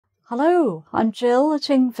Hello, I'm Jill at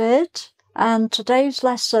engVid, and today's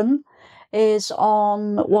lesson is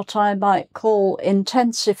on what I might call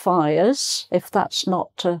intensifiers, if that's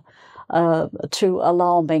not too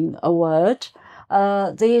alarming a word.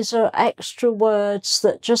 These are extra words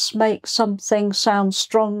that just make something sound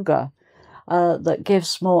stronger, that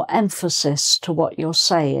gives more emphasis to what you're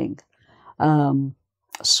saying. It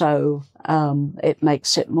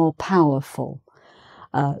makes it more powerful.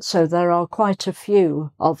 So there are quite a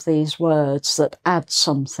few of these words that add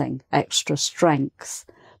something, extra strength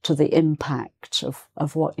to the impact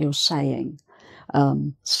of what you're saying.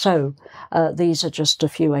 These are just a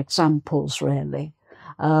few examples, really.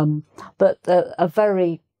 But a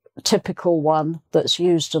very typical one that's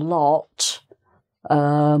used a lot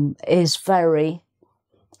is very.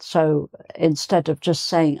 So instead of just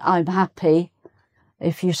saying, I'm happy,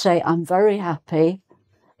 if you say, I'm very happy,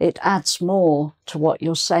 it adds more to what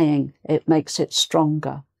you're saying. It makes it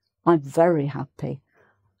stronger. I'm very happy.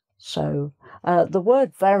 So the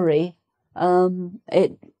word very,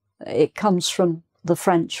 it comes from the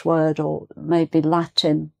French word, or maybe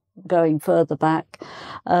Latin, going further back,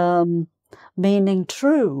 meaning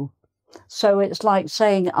true. So it's like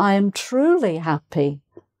saying, I am truly happy.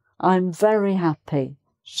 I'm very happy.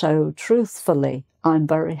 So truthfully, I'm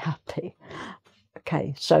very happy.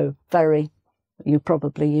 Okay, so very. You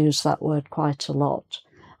probably use that word quite a lot.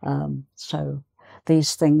 So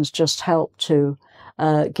these things just help to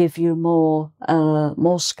give you more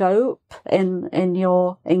scope in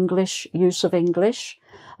your English use of English,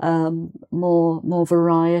 more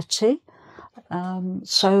variety.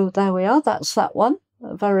 So there we are. That's that one,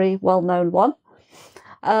 a very well-known one.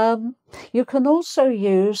 You can also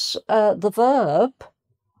use the verb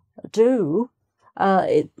do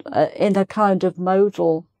in a kind of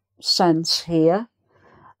modal sense here.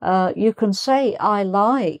 You can say, I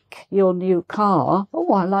like your new car.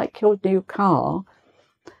 Oh, I like your new car.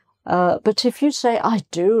 But if you say, I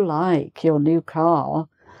do like your new car,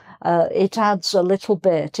 it adds a little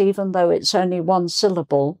bit, even though it's only one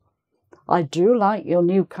syllable. I do like your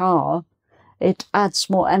new car. It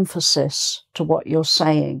adds more emphasis to what you're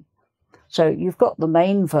saying. So you've got the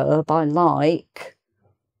main verb, I like,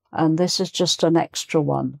 and this is just an extra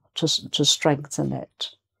one to strengthen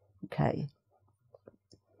it. Okay.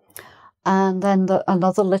 And then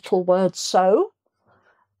another little word, so.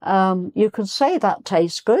 You can say that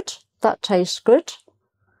tastes good. That tastes good.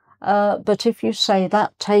 But if you say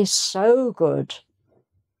that tastes so good,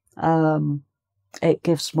 it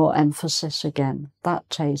gives more emphasis again. That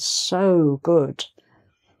tastes so good.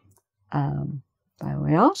 There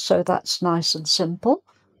we are. So that's nice and simple.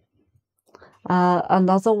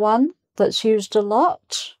 Another one that's used a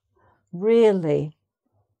lot, really.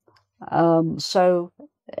 So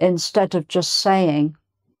instead of just saying,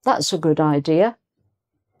 that's a good idea,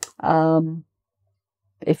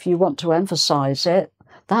 if you want to emphasize it,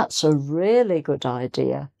 that's a really good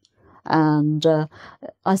idea. And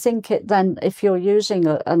I think it then, if you're using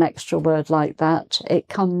an extra word like that, it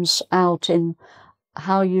comes out in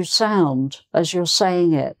how you sound as you're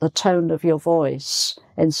saying it, the tone of your voice,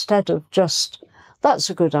 instead of just, that's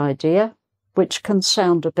a good idea, which can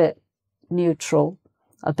sound a bit neutral,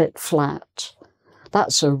 a bit flat.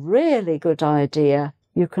 That's a really good idea.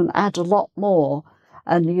 You can add a lot more,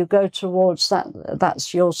 and you go towards that.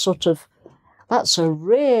 That's your sort of, that's a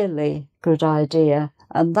really good idea.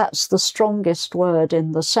 And that's the strongest word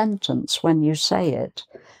in the sentence when you say it.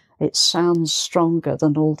 It sounds stronger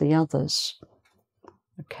than all the others.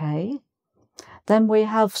 Okay. Then we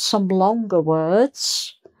have some longer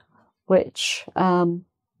words, which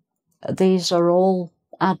these are all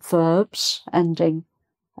adverbs ending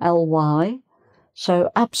ly.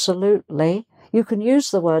 So absolutely, you can use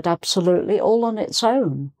the word absolutely all on its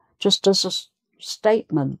own, just as a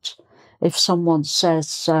statement. If someone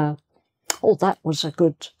says, oh, that was a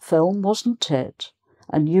good film, wasn't it?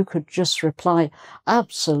 And you could just reply,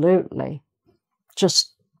 absolutely,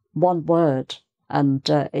 just one word, and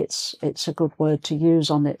it's a good word to use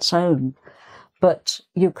on its own. But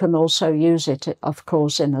you can also use it, of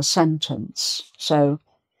course, in a sentence. So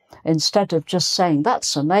instead of just saying,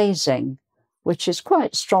 that's amazing, which is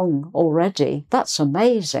quite strong already, that's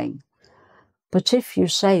amazing. But if you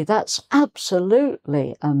say, that's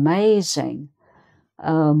absolutely amazing,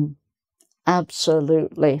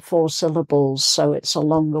 absolutely, 4 syllables, so it's a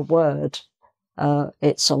longer word,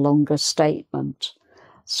 it's a longer statement.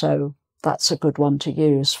 So that's a good one to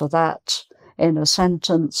use for that in a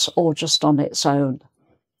sentence or just on its own.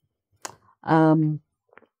 The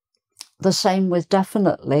same with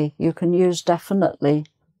definitely. You can use definitely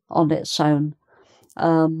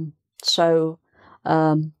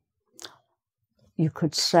you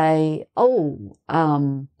could say, oh,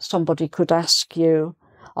 somebody could ask you,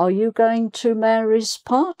 are you going to Mary's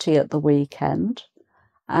party at the weekend?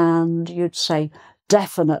 And you'd say,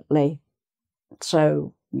 definitely.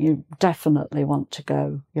 So you definitely want to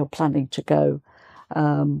go. You're planning to go.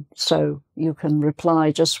 So you can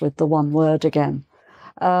reply just with the one word again.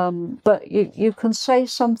 But you can say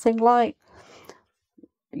something like,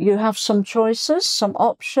 you have some choices, some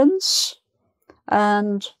options,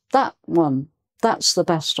 and that one, that's the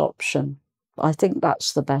best option. I think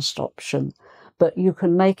that's the best option. But you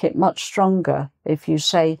can make it much stronger if you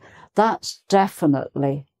say, that's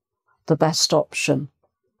definitely the best option.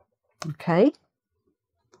 Okay?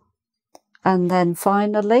 And then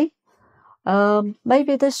finally,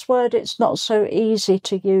 maybe this word, it's not so easy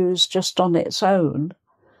to use just on its own,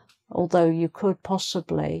 although you could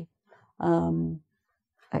possibly,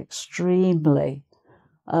 extremely.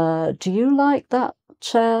 Do you like that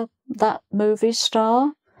movie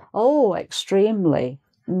star? Oh, extremely.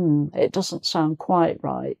 It doesn't sound quite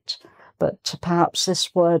right, but perhaps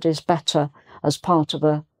this word is better as part of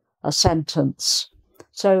a sentence.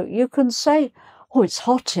 So you can say, oh, it's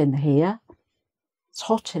hot in here. It's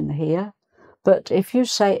hot in here. But if you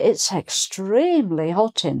say it's extremely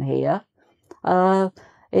hot in here,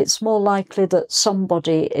 it's more likely that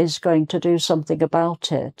somebody is going to do something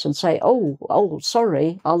about it and say, oh,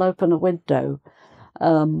 sorry, I'll open a window.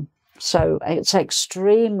 So it's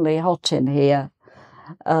extremely hot in here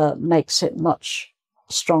makes it much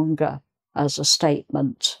stronger as a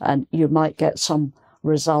statement, and you might get some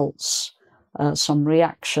results, some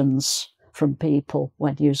reactions from people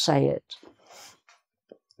when you say it.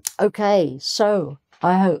 Okay, so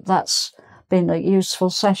I hope that's been a useful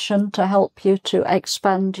session to help you to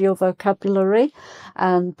expand your vocabulary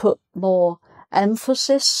and put more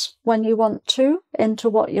emphasis when you want to into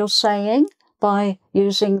what you're saying by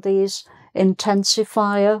using these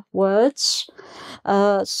intensifier words.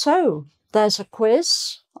 So there's a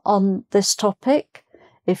quiz on this topic.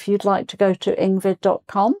 If you'd like to go to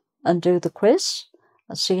engvid.com and do the quiz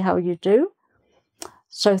and see how you do.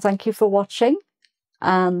 So thank you for watching,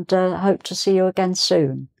 and hope to see you again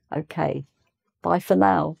soon. Okay, bye for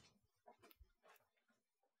now.